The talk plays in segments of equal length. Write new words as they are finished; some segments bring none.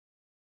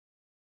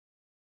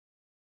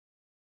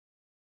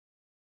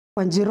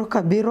Wanjiro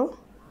Kabiro,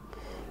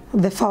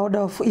 the founder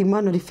of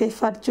Emmanuel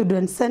Favored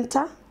Children's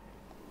Center.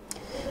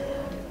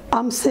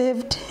 I'm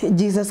saved,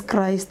 Jesus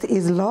Christ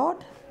is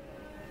Lord.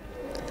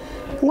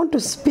 I want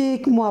to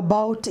speak more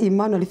about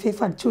Emmanuel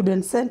Favored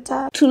Children's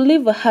Center. To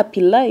live a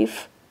happy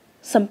life,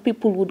 some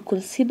people would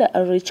consider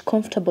a rich,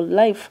 comfortable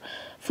life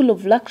full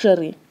of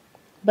luxury.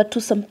 But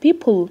to some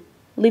people,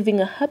 living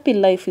a happy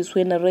life is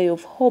when a ray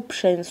of hope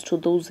shines to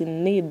those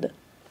in need.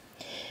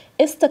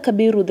 Esther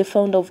Kabiru, the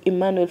founder of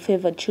Emmanuel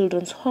Favored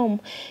Children's Home,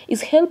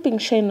 is helping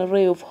shine a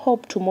ray of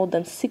hope to more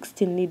than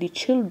 60 needy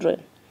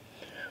children.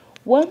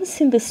 Once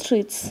in the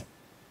streets,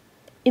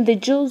 in the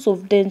jaws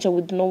of danger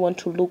with no one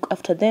to look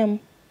after them,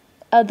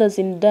 others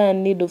in dire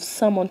need of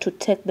someone to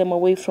take them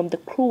away from the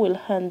cruel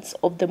hands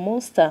of the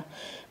monster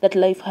that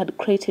life had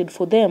created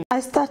for them. I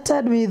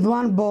started with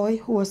one boy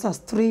who was a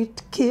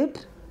street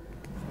kid,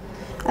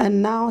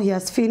 and now he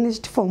has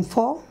finished Form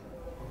 4.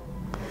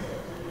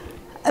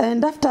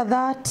 And after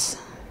that,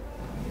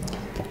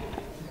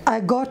 I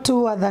got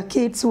two other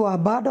kids who were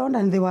abandoned,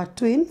 and they were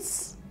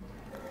twins.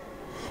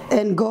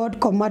 And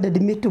God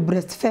commanded me to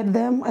breastfeed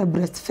them. I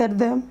breastfed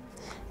them.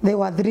 They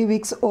were 3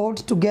 weeks old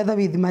together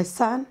with my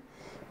son,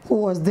 who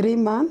was 3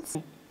 months.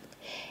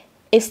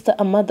 Esther,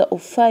 a mother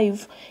of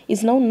 5,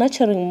 is now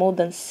nurturing more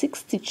than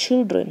 60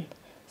 children,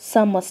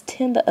 some as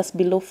tender as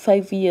below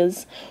 5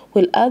 years,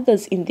 while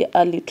others in their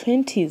early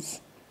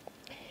 20s.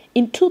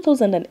 In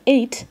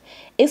 2008,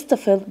 Esther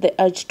felt the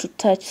urge to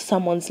touch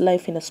someone's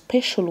life in a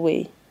special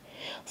way.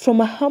 From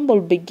a humble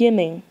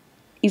beginning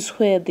is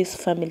where this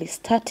family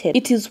started.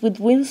 It is with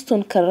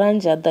Winston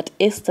Karanja that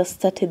Esther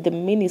started the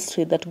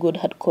ministry that God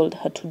had called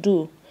her to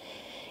do.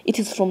 It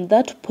is from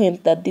that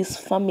point that this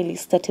family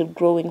started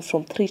growing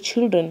from 3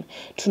 children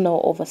to now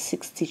over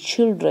 60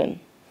 children.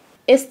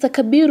 Esther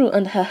Kabiru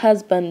and her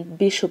husband,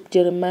 Bishop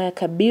Jeremiah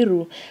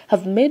Kabiru,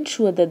 have made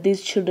sure that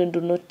these children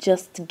do not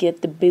just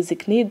get the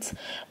basic needs,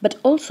 but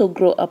also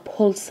grow up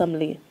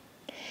wholesomely.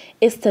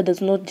 Esther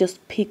does not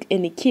just pick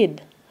any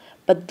kid,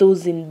 but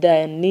those in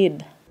dire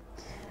need.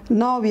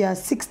 Now we are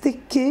 60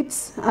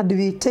 kids, and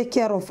we take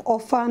care of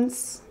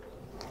orphans,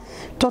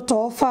 total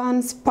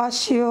orphans,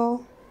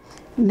 partial,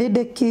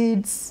 needy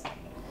kids,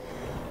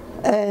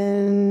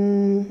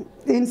 and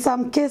in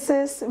some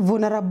cases,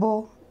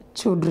 vulnerable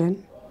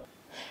children.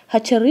 Her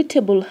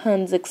charitable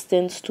hands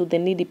extends to the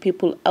needy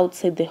people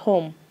outside the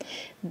home.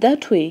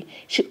 That way,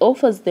 she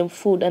offers them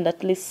food and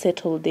at least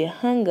settle their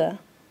hunger.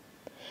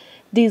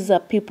 These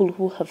are people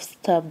who have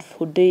starved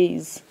for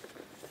days.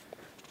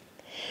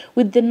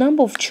 With the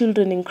number of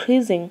children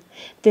increasing,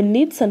 the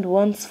needs and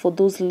wants for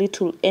those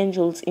little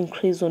angels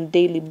increase on a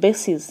daily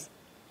basis.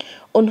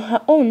 On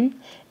her own,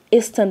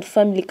 Esther and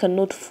family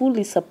cannot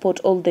fully support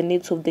all the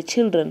needs of the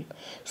children,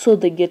 so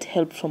they get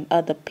help from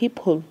other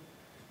people.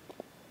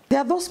 There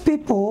are those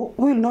people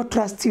who will not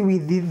trust you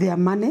with their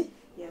money.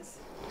 Yes.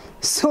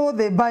 So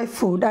they buy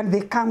food and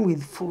they come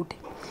with food.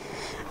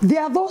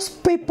 There are those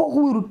people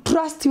who will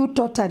trust you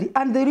totally,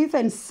 and they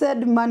even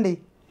send money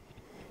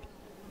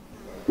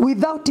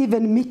without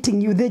even meeting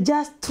you. They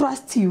just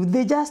trust you.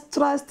 They just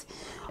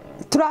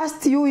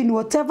trust you in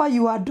whatever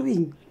you are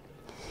doing.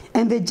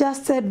 And they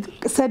just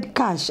said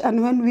cash.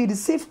 And when we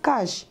receive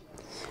cash,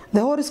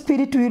 the Holy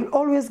Spirit will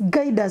always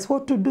guide us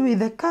what to do with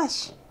the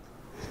cash.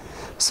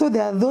 So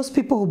there are those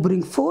people who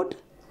bring food.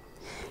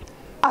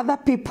 Other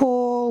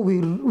people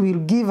will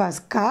give us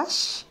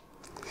cash.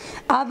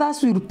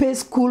 Others will pay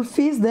school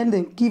fees, then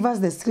they give us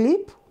the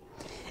slip.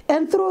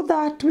 And through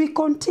that, we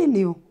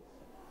continue,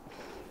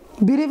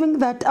 believing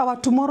that our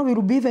tomorrow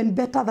will be even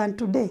better than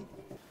today.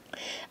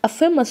 A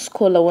famous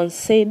scholar once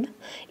said,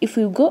 if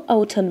we go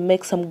out and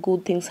make some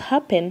good things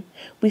happen,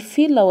 we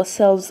fill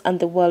ourselves and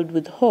the world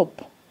with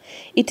hope.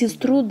 It is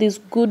through these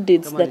good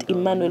deeds that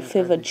Emmanuel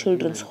Favored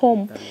Children's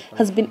Home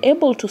has been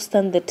able to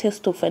stand the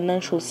test of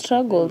financial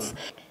struggles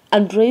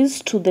and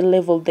raise to the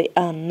level they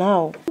are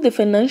now. With the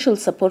financial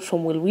support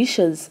from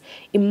well-wishers,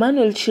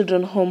 Emmanuel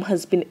Children's Home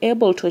has been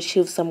able to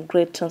achieve some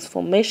great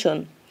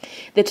transformation.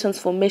 The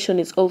transformation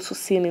is also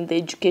seen in the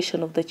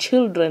education of the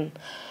children.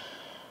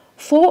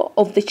 4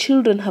 of the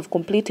children have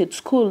completed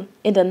school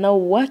and are now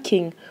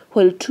working,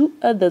 while 2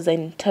 others are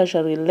in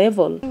tertiary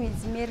level. My name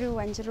is Mary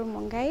Wanjiro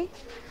Mongai.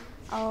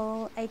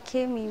 I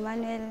came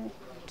Emmanuel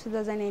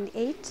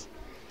 2008,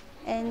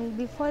 and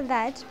before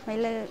that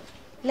my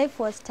life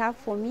was tough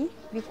for me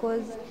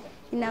because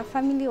in a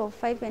family of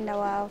 5 and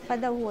our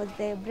father, who was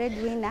the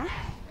breadwinner,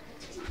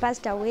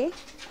 passed away,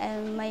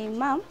 and my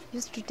mom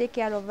used to take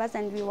care of us,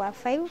 and we were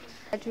 5.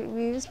 But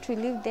we used to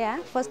live there,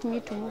 forced me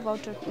to move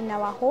out in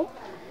our home,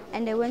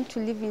 and I went to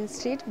live in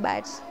street,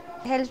 but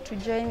I had to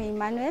join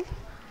Emmanuel,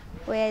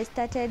 where I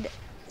started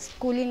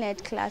schooling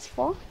at class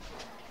 4.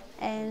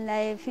 And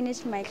I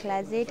finished my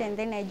class 8, and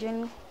then I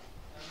joined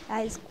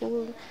high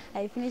school.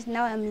 I finished,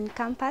 now I'm in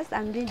campus.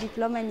 I'm doing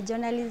diploma in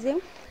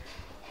journalism.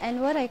 And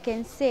what I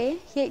can say,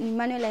 here in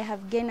Emmanuel I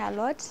have gained a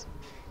lot.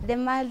 The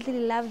motherly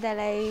love that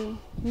I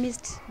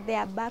missed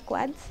there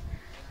backwards,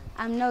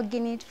 I'm now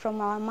gaining it from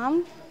our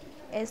mom,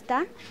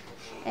 Esther.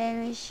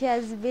 And she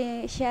has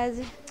been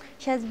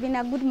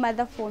a good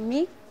mother for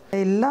me.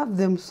 I love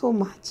them so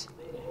much.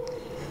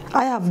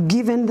 I have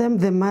given them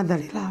the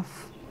motherly love.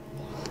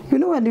 You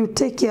know, when you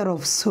take care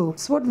of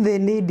souls, what they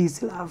need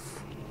is love.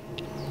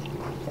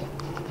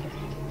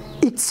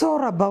 It's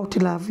all about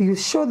love. You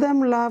show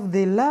them love,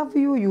 they love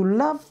you, you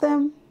love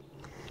them.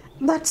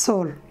 That's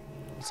all.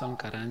 Sam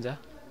Karanja.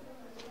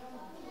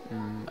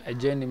 I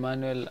joined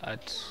Emmanuel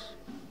at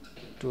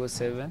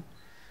 2007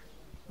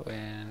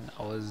 when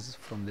I was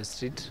from the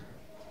street.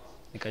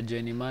 Nika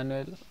join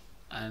Emmanuel,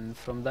 and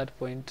from that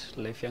point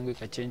life yangu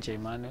ikachange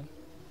Emmanuel.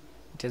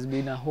 It has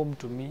been a home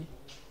to me.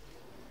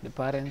 The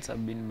parents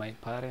have been my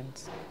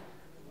parents.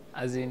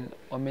 As in,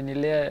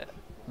 wamenilea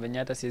venye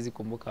hata siwezi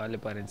kumbuka wale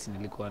parents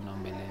nilikuwa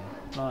naombelea.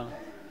 No.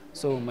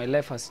 So my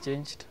life has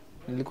changed.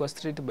 Nilikuwa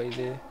street by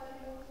the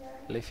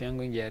life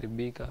yangu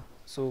ingeharibika.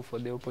 So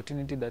for the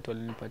opportunity that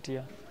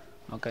walinipatia,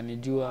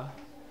 wakanijua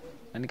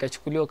na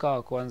nikachukuliwa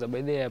kama kwanza.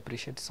 By the way, I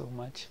appreciate so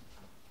much.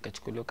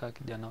 Nikachukuliwa kama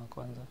kijana wa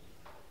kwanza.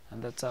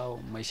 And that's how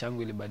maisha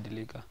yangu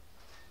ilibadilika.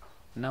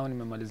 Now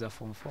nimemaliza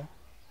form 4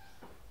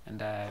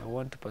 and I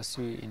want to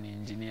pursue in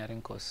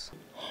engineering course.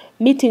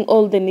 Meeting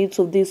all the needs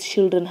of these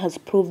children has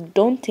proved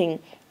daunting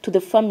to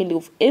the family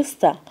of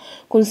Esther,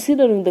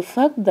 considering the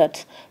fact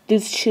that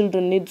these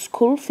children need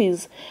school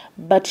fees,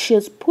 but she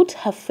has put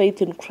her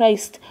faith in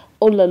Christ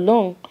all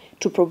along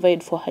to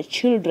provide for her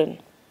children.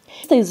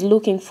 Esther is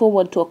looking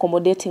forward to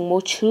accommodating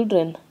more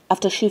children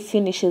after she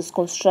finishes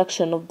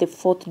construction of the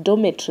 4th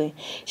dormitory.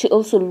 She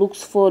also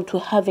looks forward to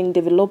having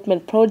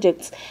development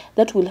projects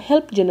that will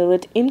help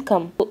generate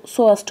income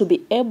so as to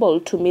be able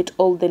to meet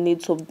all the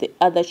needs of the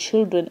other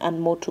children and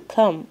more to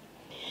come.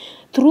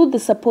 Through the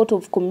support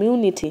of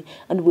community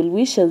and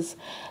well-wishers,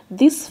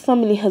 this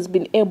family has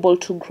been able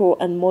to grow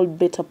and mold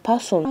better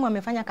persons.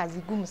 Wamefanya kazi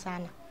gumu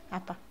sana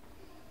hapa.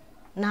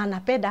 Na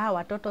napenda hawa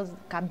watoto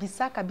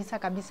kabisa.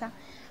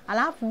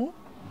 Alafu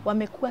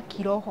wamekuwa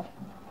kiroho.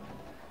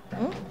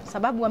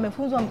 Sababu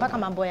wamefunzwa mpaka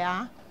mambo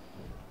ya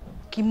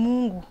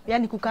kimungu,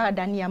 yani kukaa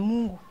ndani ya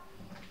Mungu.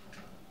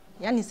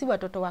 Yani si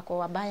watoto wako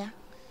wabaya.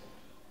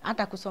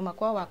 Hata kusoma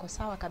kwao wako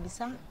sawa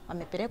kabisa.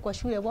 Wamepelekwa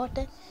shule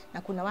wote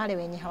na kuna wale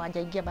wenye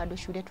hawajaingia bado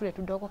shule tule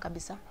tudogo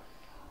kabisa.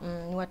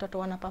 Ni watoto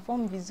wana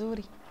perform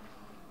vizuri.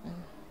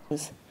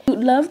 If you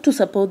would love to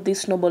support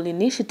this noble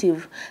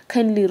initiative,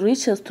 kindly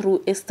reach us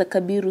through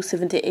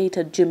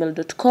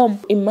estherkabiru78@gmail.com,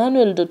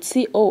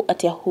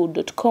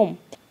 emmanuel.co@yahoo.com.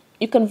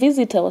 You can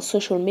visit our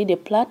social media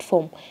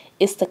platform,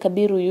 Esther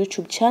Kabiru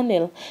YouTube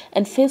channel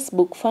and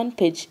Facebook fan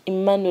page,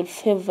 Emmanuel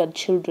Favored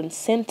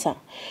Children's Center.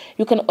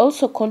 You can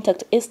also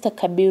contact Esther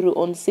Kabiru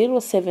on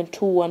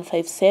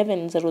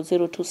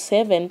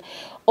 0721570027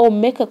 or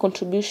make a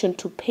contribution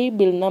to pay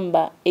bill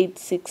number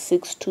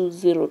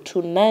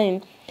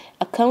 8662029,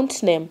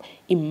 account name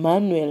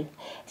Emmanuel.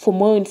 For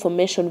more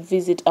information,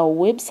 visit our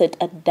website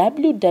at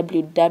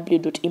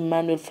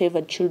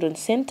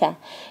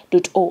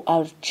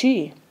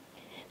www.emmanuelfavoredchildrencenter.org.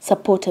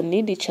 Support a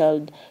needy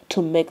child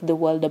to make the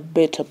world a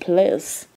better place.